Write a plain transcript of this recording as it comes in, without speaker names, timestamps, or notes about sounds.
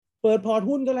เปิดพอร์ต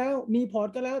หุ้นก็แล้วมีพอร์ต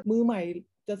ก็แล้วมือใหม่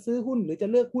จะซื้อหุ้นหรือจะ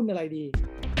เลือกหุ้นอะไรดี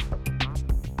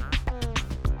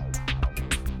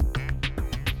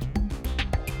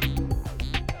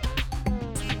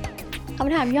ค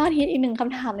ำถามยอดฮิตอีกหนึ่งค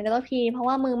ำถามเลยนะพี่เพราะ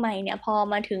ว่ามือใหม่เนี่ยพอ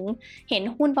มาถึงเห็น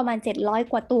หุ้นประมาณ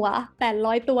700กว่าตัว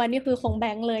800ตัวนี่คือคงแบ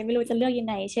งค์เลยไม่รู้จะเลือกยัง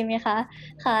ไงใช่ไหมคะ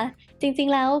ค่ะจริง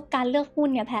ๆแล้วการเลือกหุ้น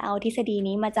เนี่ยแพรเอาทฤษฎี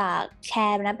นี้มาจากแช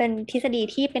ร์นะเป็นทฤษฎี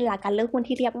ที่เป็นหลักการเลือกหุ้น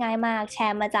ที่เรียบง่ายมากแช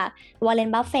ร์มาจากวอร์เรน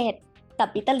บัฟเฟตต์กับ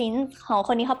ปีเตอร์ลินช์ของค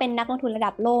นนี้เขาเป็นนักลงทุนระ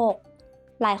ดับโลก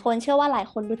หลายคนเชื่อว่าหลาย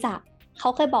คนรู้จักเขา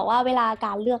เคยบอกว่าเวลาก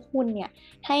ารเลือกหุ้นเนี่ย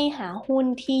ให้หาหุ้น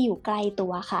ที่อยู่ใกล้ตั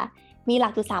วค่ะ มีหลั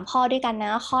กอยู่3ข้อด้วยกันน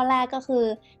ะข้อแรกก็คือ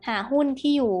หาหุ้น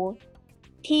ที่อยู่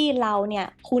ที่เราเนี่ย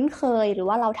คุ้นเคยหรือ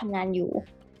ว่าเราทำงานอยู่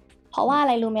เพราะว่าอะไ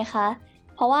รรู้ไหมคะ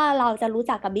เพราะว่าเราจะรู้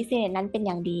จักกับบิสเนสนั้นเป็นอ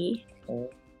ย่างดี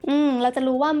เราจะ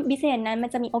รู้ว่าบิสเนสนั้นมัน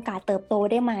จะมีโอกาสเติบโต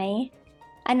ได้ไหม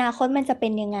อนาคตมันจะเป็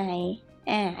นยังไง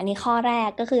อันนี้ข้อแรก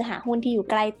ก็คือหาหุ้นที่อยู่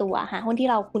ใกล้ตัวหาหุ้นที่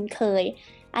เราคุ้นเคย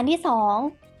อันที่สอง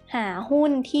หาหุ้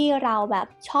นที่เราแบบ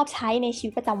ชอบใช้ในชี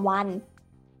วิตประจำวัน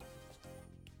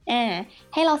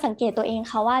ให้เราสังเกตตัวเอง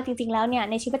ค่ะว่าจริงๆแล้วเนี่ย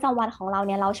ในชีวิตประจำวันของเราเ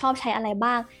นี่ยเราชอบใช้อะไร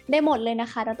บ้างได้หมดเลยนะ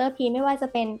คะดร.พีไม่ว่าจะ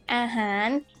เป็นอาหาร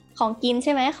ของกินใ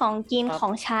ช่ไหมของกินขอ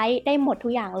งใช้ได้หมดทุ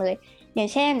กอย่างเลยอย่าง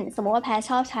เช่นสมมติว่าแพร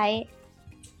ชอบใช้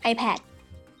iPad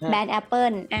แบรนด์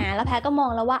Apple แล้วแพรก็มอ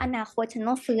งแล้วว่าอนาคตฉัน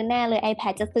ต้องซื้อแน่เลย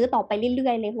iPad จะซื้อต่อไปเรื่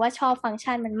อยๆเลยเพราะว่าชอบฟังก์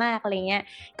ชันมันมากอะไรเงี้ย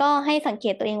ก็ให้สังเก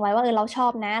ตตัวเองไว้ว่าเราชอ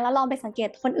บนะแล้วลองไปสังเกต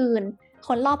คนอื่นค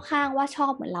นรอบข้างว่าชอ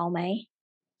บเหมือนเราไหม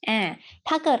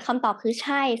ถ้าเกิดคำตอบคือใ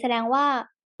ช่แสดงว่า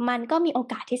มันก็มีโอ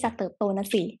กาสที่จะเติบโตนะ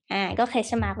สิก็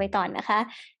question markไว้ก่อนนะคะ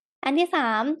อันที่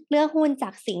3เลือกหุ้นจา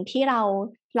กสิ่งที่เร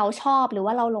าชอบหรือ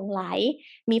ว่าเราหลงไหล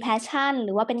มีแพชชั่นห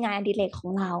รือว่าเป็นงานอดิเรกขอ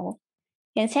งเรา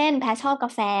อย่างเช่นแพชชอบกา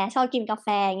แฟชอบกินกาแฟ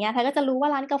อย่างเงี้ยแพชก็จะรู้ว่า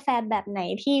ร้านกาแฟแบบไหน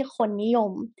ที่คนนิย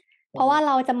มเพราะว่าเ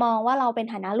ราจะมองว่าเราเป็น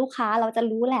ฐานะลูกค้าเราจะ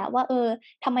รู้แหละว่า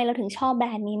ทำไมเราถึงชอบแบร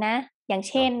นด์นี้นะอย่าง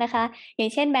เช่นนะคะอย่า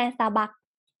งเช่นแบรนด์ Starbucks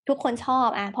ทุกคนชอบ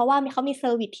เพราะว่าเขามีเซอ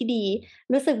ร์วิสที่ดี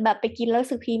รู้สึกแบบไปกินแล้วรู้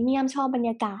สึกพรีเมียมชอบบรร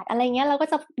ยากาศอะไรเงี้ยเราก็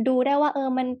จะดูได้ว่า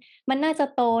มันน่าจะ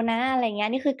โตนะอะไรเงี้ย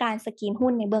นี่คือการสกรีนหุ้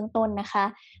นในเบื้องต้นนะคะ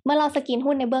เมื่อเราสกรีน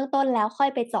หุ้นในเบื้องต้นแล้วค่อย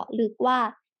ไปเจาะลึกว่า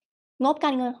งบกา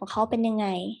รเงินของเขาเป็นยังไง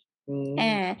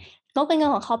งบการเงิน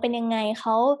ของเขาเป็นยังไงเข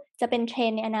าจะเป็นเทร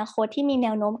นในอนาคตที่มีแน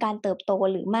วโน้มการเติบโต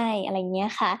หรือไม่อะไรเงี้ย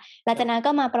ค่ะหลังจากนั้น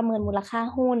ก็มาประเมินมูลค่า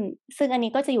หุ้นซึ่งอัน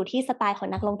นี้ก็จะอยู่ที่สไตล์ของ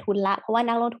นักลงทุนละเพราะว่า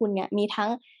นักลงทุนเนี่ยมีทั้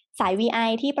งสาย VI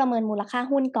ที่ประเมินมูลค่า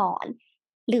หุ้นก่อน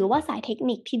หรือว่าสายเทค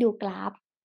นิคที่ดูกราฟ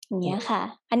อย่างเงี้ยค่ะ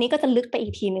อันนี้ก็จะลึกไปอี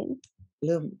กทีหนึ่งเ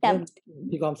ริ่ม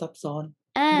มีความซับซ้อน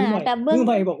แต่มือใ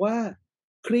หม่บอกว่า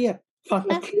เครียดฟังแ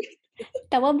ล้วเครียด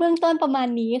แต่ว่าเบื้องต้นประมาณ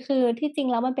นี้คือที่จริง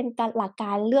แล้วมันเป็นการหลักก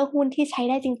ารเลือกหุ้นที่ใช้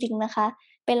ได้จริงๆนะคะ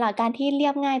เป็นหลักการที่เรี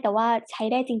ยบง่ายแต่ว่าใช้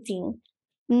ได้จริง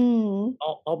ๆ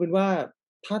เอาเป็นว่า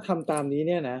ถ้าทำตามนี้เ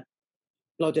นี่ยนะ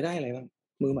เราจะได้อะไรบ้าง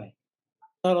มือใหม่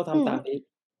ถ้าเราทำตามนี้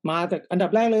มาจากอันดั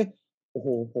บแรกเลยโอ้โห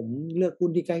ผมเลือกหุ้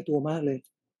นที่ใกล้ตัวมากเลย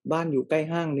บ้านอยู่ใกล้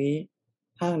ห้าง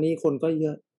นี้คนก็เย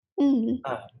อะ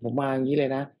ผมมาอย่างนี้เลย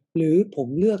นะหรือผม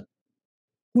เลือก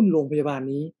หุ้นโรงพยาบาล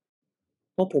นี้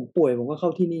เพราะผมป่วยผมก็เข้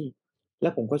าที่นี่และ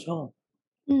ผมก็ชอบ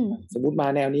สมมุติมา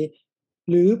แนวนี้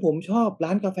หรือผมชอบร้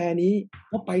านกาแฟนี้เ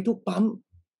พราะไปทุกปั๊ม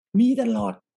มีตลอ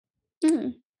ด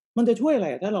มันจะช่วยอะไร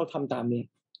ถ้าเราทำตามนี้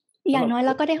อย่างน้อยเ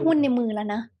ราก็ได้หุ้นในมือแล้ว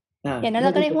นะอย่างน้อยเร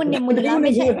าก็ได้หุ้นในมือแล้วไ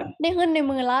ม่ใช่ได้หุ้นใน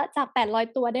มือแล้วจาก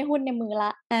800ตัวได้หุ้นในมือล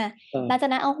ะหลังจาก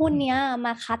นั้นเอาหุ้นเนี้ยม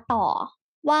าคัดต่อ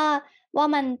ว่า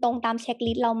มันตรงตามเช็ค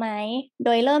ลิสต์เราไหมโด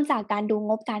ยเริ่มจากการดู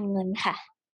งบการเงินค่ะ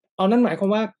เอานั่นหมายควา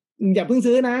มว่าอย่าเพิ่ง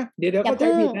ซื้อนะเดี๋ยวเข้าใจ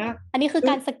ผิดนะอันนี้คือ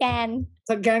การสแกน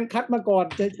คัดมาก่อน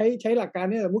จะใช้หลักการ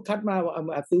นี้สมมติคัดมาว่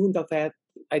าซื้อหุ้นกาแฟ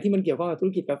ไอ้ที่มันเกี่ยวข้องกับธุร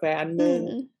กิจกาแฟอันนึง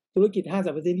ธุรกิจห้างส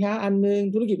รรพสินค้าอันนึง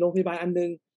ธุรกิจโรงพยาบาลอันนึง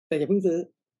แต่อย่าเพิ่งซื้อ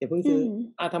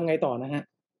ทำไงต่อนะฮะ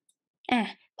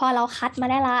พอเราคัดมา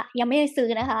ได้ละยังไม่ได้ซื้อ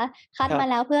นะคะคัดมา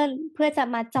แล้วเพื่อจะ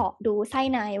มาเจาะดูไส้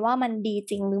ในว่ามันดี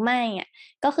จริงหรือไม่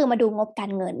ก็คือมาดูงบกา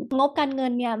รเงิ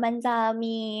นเนี่ยมันจ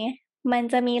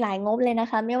ะมีหลายงบเลยนะ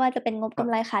คะไม่ว่าจะเป็นงบกำ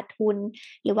ไรขาดทุน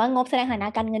หรือว่างบแสดงฐานะ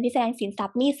การเงินที่แสดงสินทรัพ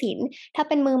ย์หนี้สินถ้า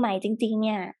เป็นมือใหม่จริงๆเ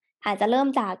นี่ยอาจจะเริ่ม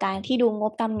จากการที่ดูง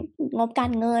บกา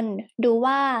รเงินดู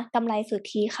ว่ากำไรสุท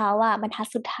ธิเขาบรรทัด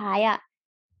สุดท้าย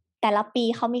แต่ละปี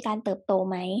เขามีการเติบโต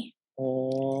ไหม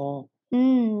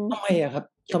ทำไมครับ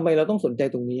ทำไมเราต้องสนใจ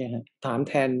ตรงนี้ฮะถามแ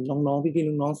ทนน้องๆพี่ๆ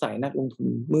น้องๆสายนักลงทุน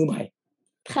มือใหม่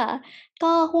ค่ะ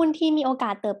ก็หุ้นที่มีโอก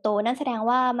าสเติบโตนั่นแสดง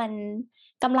ว่ามัน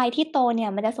กำไรที่โตเนี่ย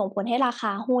มันจะส่งผลให้ราค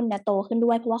าหุ้นโตขึ้น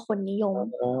ด้วยเพราะว่าคนนิยม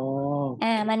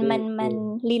มัน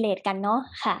รีเลทกันเนาะ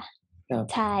ค่ะ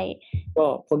ใช่ก็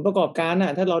ผลประกอบการ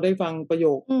ถ้าเราได้ฟังประโย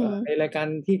คในรายการ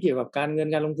ที่เกี่ยวกับการเงิน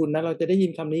การลงทุนนะเราจะได้ยิ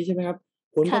นคำนี้ใช่ไหมครับ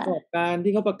ผลประกอบการ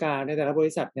ที่เขาประกาศในแต่ละบ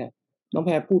ริษัทเนี่ย น้องแพ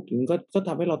รพูดถึงก็ท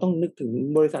ำให้เราต้องนึกถึง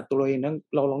บริษัทตัวเราเองนะ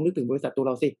เราลองนึกถึงบริษัทตัวเ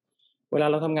ราสิเวลา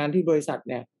เราทำงานที่บริษัท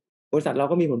เนี่ยบริษัทเรา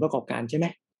ก็มีผลประกอบการใช่ไหม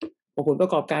พอผลปร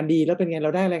ะกอบการดีแล้วเป็นไงเร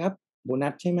าได้อะไรครับโบนั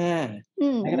สใช่ไหม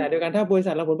ในขณะเดียวกันถ้าบริ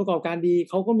ษัทเราผลประกอบการดี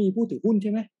เขาก็มีผู้ถือหุ้นใ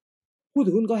ช่ไหมผู้ถื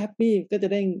อหุ้นก็แฮปปี้ก็จะ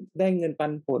ได้เงินปั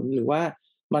นผลหรือว่า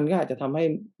มันก็อาจจะทำให้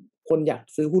คนอยาก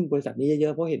ซื้อหุ้นบริษัทนี้เยอ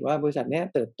ะๆเพราะเห็นว่าบริษัทนี้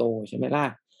เติบโตใช่ไหมล่ะ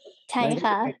ใช่นั่นก็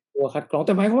ค่ะเป็นตัวคัดกรองแ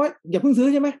ต่หมายความว่าอย่าเพิ่งซื้อ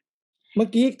ใช่ไหมเมื่อ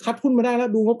กี้คัดหุ้นมาได้แล้ว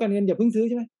ดูงบการเงินอย่าเพิ่งซื้อ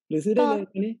ใช่ไหมหรือซื้อได้ก็เลย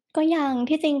ตอนนี้ก็ยัง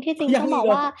ที่จริงยังอีกเ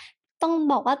หรอต้อง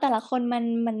บอกว่าแต่ละคน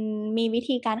มันมีวิ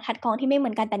ธีการคัดกรองที่ไม่เหมื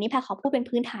อนกันแต่นี่แพรขอพูดเป็น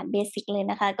พื้นฐานเบสิกเลย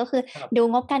นะคะก็คือดูครั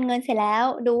บงบการเงินเสร็จแล้ว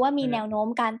ดูว่ามีแนวนะโน้ม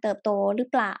การเติบโตหรือ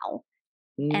เปล่า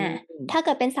อือ่าถ้ามเ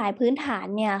กิดเป็นสายพื้นฐาน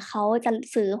เนี่ยเขาจะ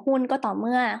ซื้อหุ้นก็ต่อเ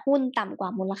มื่อหุ้นต่ำกว่า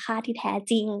มูลค่าที่แท้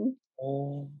จริง อ๋อ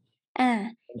อ่า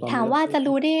ความถามว่ามูลค่าจะ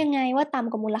รู้ได้ยังไงว่าต่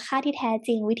ำกว่ามูลค่าที่แท้จ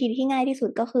ริงวิธีที่ง่ายที่สุด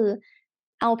ก็คือ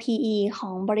เอา PE ขอ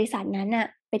งบริษัทนั้นน่ะ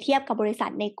ไปเทียบกับบริษั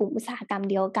ทในกลุ่มอุตสาหกรรม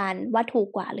เดียวกันว่าถูก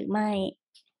กว่าหรือไม่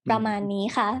อืมประมาณนี้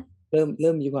ค่ะเ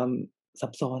ริ่มมีความซั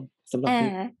บซ้อนสำหรับอ่า พี่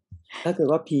ถ้าเกิด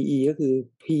ว่า PE ก็คือ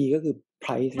P ก็คือ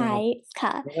price นะครับ price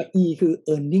ค่ะ แล้วก็ E คือ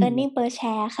earning นะ earning per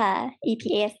share ค่ะ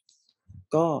EPS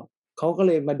ก็เขาก็เ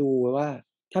ลยมาดูว่า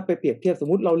ถ้าไปเปรียบเทียบสม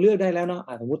มุติเราเลือกได้แล้วเนาะ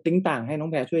สมมุติติ๊งต่างให้น้อง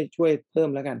แพรช่วยเพิ่ม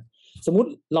แล้วกันสมมุติ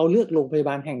เราเลือกโรงพยา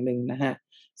บาลแห่งหนึ่งนะฮะ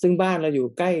ซึ่งบ้านเราอยู่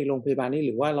ใกล้โรงพยาบาลนี้ห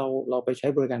รือว่าเราไปใช้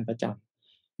บริการประจ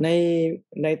ำ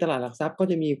ในตลาดหลักทรัพย์ก็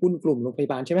จะมีหุ้นกลุ่มโรงพย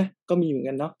าบาลใช่ไหมก็มีเหมือน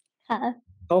กันเนาะค่ะ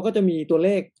เขาก็จะมีตัวเล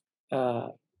ขเอ่อ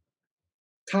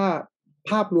ค่า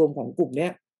ภาพรวมของกลุ่มเนี้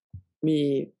ยมี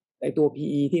ไอตัว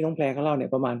PE ที่น้องแพรเขาเล่าเนี่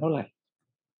ยประมาณเท่าไหร่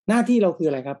หน้าที่เราคือ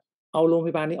อะไรครับเอาโรงพ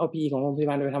ยาบาลนี้เอา PE ของโรงพยา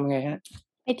บาลไปทำยังไงฮะ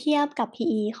ไปเทียบกับ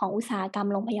PE ของอุตสาหกรรม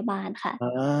โรงพยาบาลค่ะอา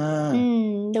อืม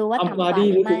ดูว่าต่ำกว่าต่ำกว่าดี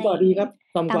หรือสูงหรือไม่กว่าดีครับ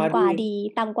ต่ำกว่าต่ำกดีว่าดี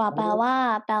ต่ำกว่าอ๋อแปล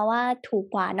ว่าถูก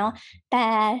กว่าเนาะแต่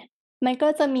มันก็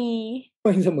จะมี ไ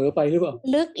ม่เสมอไปหรือเปล่า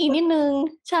ลึกอีกนิดนึง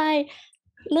ใช่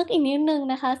ลึกอีกนิดนึง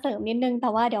นะคะเสริมนิดนึงแต่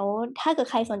ว่าเดี๋ยวถ้าเกิด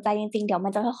ใครสนใจจริงๆเดี๋ยวมั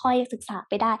นจะค่อยๆศึกษา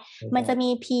ไปได้มันจะมี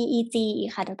PEG อีก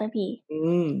ค่ะดรพี อื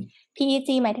ม PEG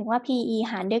หมายถึงว่า PE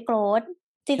หารด้วย growth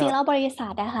จครับริงๆแล้วบริษั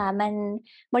ทอะค่ะมัน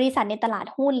บริษัทในตลาด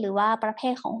หุ้นหรือว่าประเภ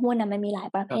ทของหุ้นนะมันมีหลาย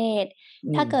ประเภครับท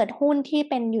อืมถ้าเกิดหุ้นที่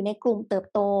เป็นอยู่ในกลุ่มเติบ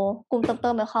โตกลุ่มเติบโต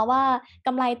หมายความว่าก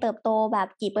ำไรเติบโตแบบ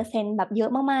กี่เปอร์เซ็นต์แบบเยอะ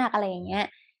มากๆอะไรอย่างเงี้ย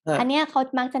ครับอันเนี้ยเขา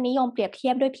มักจะนิยมเปรียบเที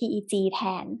ยบด้วย PEG แท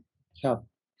น ครับ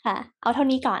ค่ะเอาเท่า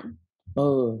นี้ก่อนเอ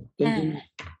อจอ่าริง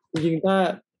ๆจริงๆ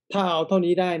ถ้าเอาเท่า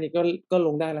นี้ได้นี่ก็ล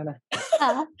งได้แล้วนะค่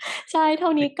ะใช่เท่า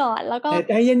นี้ก่อนแล้วก็แต่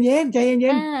ใจเย็นๆใจเย็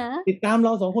อ่นๆติดาตามเร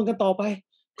า2คนกันต่อไป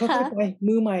ค่อยๆไปค่ะ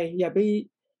มือใหม่อย่า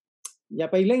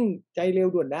ไปเร่งใจเร็ว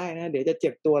ด่วนได้นะเดี๋ยวจะเจ็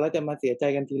บตัวแล้วจะมาเสียใจ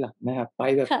กันทีหลังนะครับไป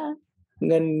แบบค่ะ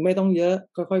เงินไม่ต้องเยอะ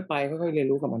ค่อยๆไปค่อยๆเรียน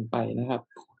รู้กับมันไปนะครับ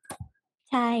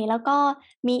ใช่แล้วก็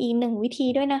มีอีกหนึ่งวิธี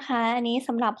ด้วยนะคะอันนี้ส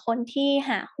ำหรับคนที่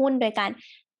หาหุ้นโดย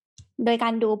กา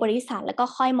รดูบริษัทแล้วก็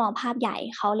ค่อยมองภาพใหญ่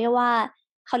เขาเรียกว่า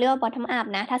bottom up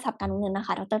นะถ้าศัพท์การเงินนะค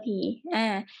ะดรพีอ่า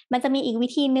มันจะมีอีกวิ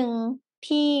ธีหนึ่ง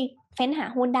ที่เฟ้นหา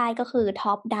หุ้นได้ก็คือ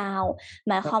top down ห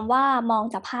มายครับความว่ามอง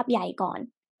จากภาพใหญ่ก่อน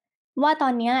ว่าตอ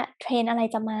นเนี้ยเทรนอะไร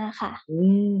จะมาค่ะ อื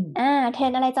มเทร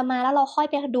นอะไรจะมาแล้วเราค่อย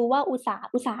ไปดูว่าอุต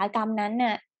สาหกรรมนั้น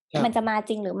น่ะมันจะครับมา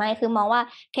จริงหรือไม่คือมองว่า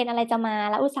เทรนอะไรจะมา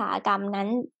แล้วอุตสาหกรรมนั้น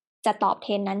จะตอบเท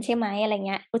รนนั้นใช่ไหมอะไรเ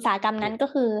งี้ยอุตสาหกรรมนั้นก็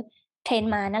คือเทรน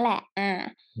มานั่นแหละ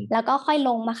แล้วก็ค่อยล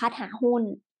งมาคัดหาหุ้น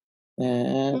อ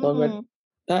าอืตอนมันม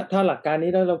ถ้าหลักการ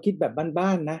นี้แล้วเราคิดแบบบ้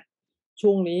านๆนะช่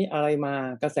วงนี้อะไรมา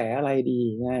กระแสอะไรดี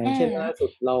อย่างอาเช่นล่าสุ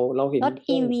ดเราเห็นรถ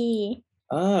ช่วง EV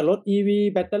รถ EV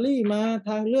แบตเตอรี่มา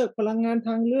ทางเลือกพลังงานท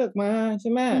างเลือกมาใ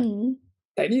ช่ไหมอืม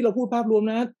แต่นี่เราพูดภาพรวม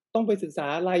นะต้องไปศึกษา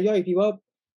รายย่อยอีกทีว่า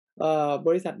บ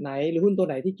ริษัทไหนหรือหุ้นตัว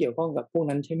ไหนที่เกี่ยวข้องกับพวก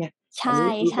นั้นใช่ไหมใชอัน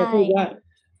นี้แค่่พูดว่า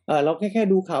เราแค่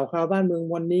ดูข่าวคราวบ้านเมือง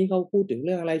วันนี้เขาพูดถึงเ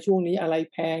รื่องอะไรช่วงนี้อะไร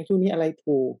แพงช่วงนี้อะไร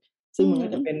ถูกๆอืซึ่งมันมก็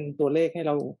จะเป็นตัวเลขให้เ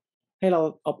รา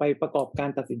เอาไปประกอบการ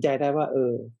ตัดสินใจได้ว่า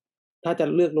ถ้าจะ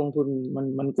เลือกลงทุน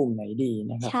มันกลุ่มไหนดี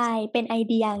นะครับใช่เป็นไอ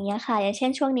เดียอย่างเงี้ยค่ะอย่างเช่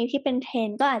นช่วงนี้ที่เป็น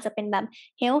trend ก็อาจจะเป็นแบบ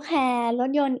healthcare รถ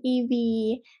ยนต์ EV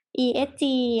ESG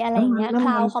อะไรอน้ำย่างเงี้ย มันน้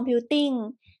ำมัน cloud computing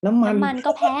น้ำมัน น้ำมัน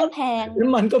ก็แพง น้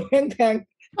ำมันก็แพง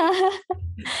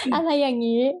อะไรอย่าง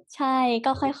นี้ใช่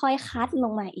ก็ค่อยๆคัดล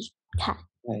งมาอีกค่ะ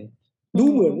ใช่อืดู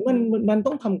เหมือนมมัน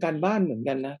ต้องทำการบ้านเหมือน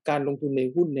กันนะการลงทุนใน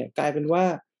หุ้นเนี่ยกลายเป็นว่า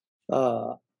เอ่อ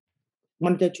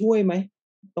มันจะช่วยไหม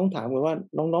ต้องถามก่อนว่า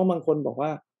น้องๆบางคนบอกว่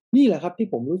านี่แหละครับที่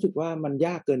ผมรู้สึกว่ามันย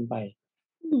ากเกินไป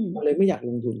อืมมันเลยไม่อยาก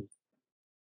ลงทุน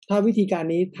ถ้าวิธีการ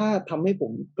นี้ถ้าทำให้ผ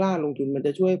มกล้าลงทุนมันจ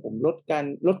ะช่วยให้ผม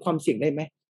ลดความเสี่ยงได้ไหม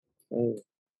เออ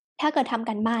ถ้าเกิดทำ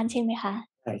กันบ้านใช่ไหมคะ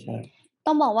ใช่ๆ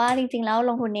ต้องบอกว่าจริงๆแล้ว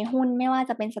ลงทุนในหุ้นไม่ว่า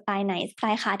จะเป็นสไตล์ไหนสไต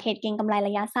ล์ขาเทรดเก็งกำไรร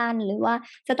ะยะสั้นหรือว่า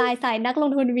สไตล์สายนักลง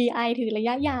ทุน VI ถือระย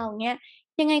ะยาวอย่างเงี้ย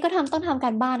ยังไงก็ต้องทำกา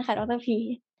รบ้านค่ะดรพี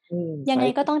อืมยังไงสา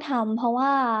ยก็ต้องทำเพราะว่า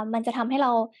มันจะทำให้เร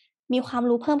ามีความ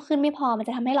รู้เพิ่มขึ้นไม่พอมันจ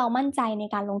ะทำให้เรามั่นใจใน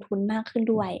การลงทุนมากขึ้น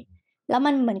ด้วยแล้ว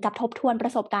มันเหมือนกับทบทวนปร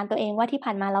ะสบการณ์ตัวเองว่าที่ผ่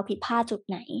านมาเราผิดพลาดจุด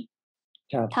ไหน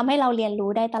ครับทำให้เราเรียนรู้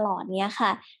ได้ตลอดเนี้ยค่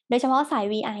ะโดยเฉพาะสาย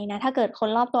VI นะถ้าเกิดคน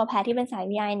รอบตัวแพทย์ที่เป็นสาย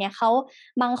VI เนี่ยเขา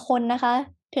บางคนนะคะ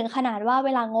ถึงขนาดว่าเว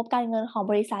ลางบการเงินของ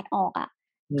บริษัทออกอ่ะ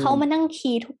อืมเขามานั่ง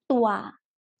คีย์ทุกตัว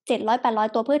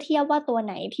700-800ตัวเพื่อเทียบว่าตัวไ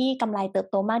หนที่กำไรเติบ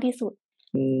โตมากที่สุด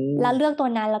อืม แล้วเลือกตัว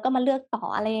นั้นแล้วก็มาเลือกต่อ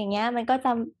อะไรอย่างเงี้ยมันก็จ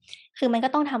ะคือมันก็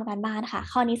ต้องทำการบ้านค่ะ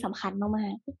ข้อนี้สำคัญมา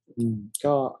กอืม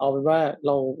ก็เอาเป็นว่าเ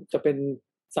ราจะเป็น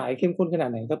สายเข้มข้นขนาด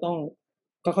ไหนก็ต้อง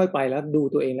ค่อยๆไปแล้วดู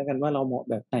ตัวเองแล้วกันว่าเราเหมาะ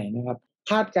แบบไหนนะครับ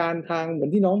คาดการณ์ทางเหมือ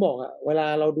นที่น้องบอกอะเวลา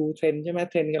เราดู trend ใช่ไหม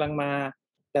trend กำลังมา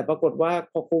แต่ปรากฏว่า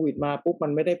พอโควิดมาปุ๊บมั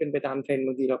นไม่ได้เป็นไปตาม trend บ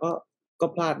างทีเราก็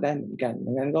พลาดได้เหมือนกัน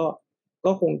ดังนั้น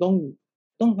ก็คงต้อ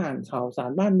งอ่านข่าวสา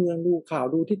รบ้านเมืองดูข่าว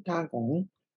ดูทิศทางของ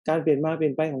การเปลี่ยนมาเปลี่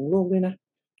ยนไปของโลกด้วยนะ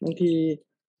บางที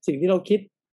สิ่งที่เราคิด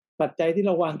ปัจจัยที่เ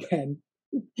ราวางแผน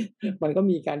มันก็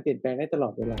มีการเปลี่ยนแปลงได้ตลอ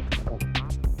ดเวลาครับ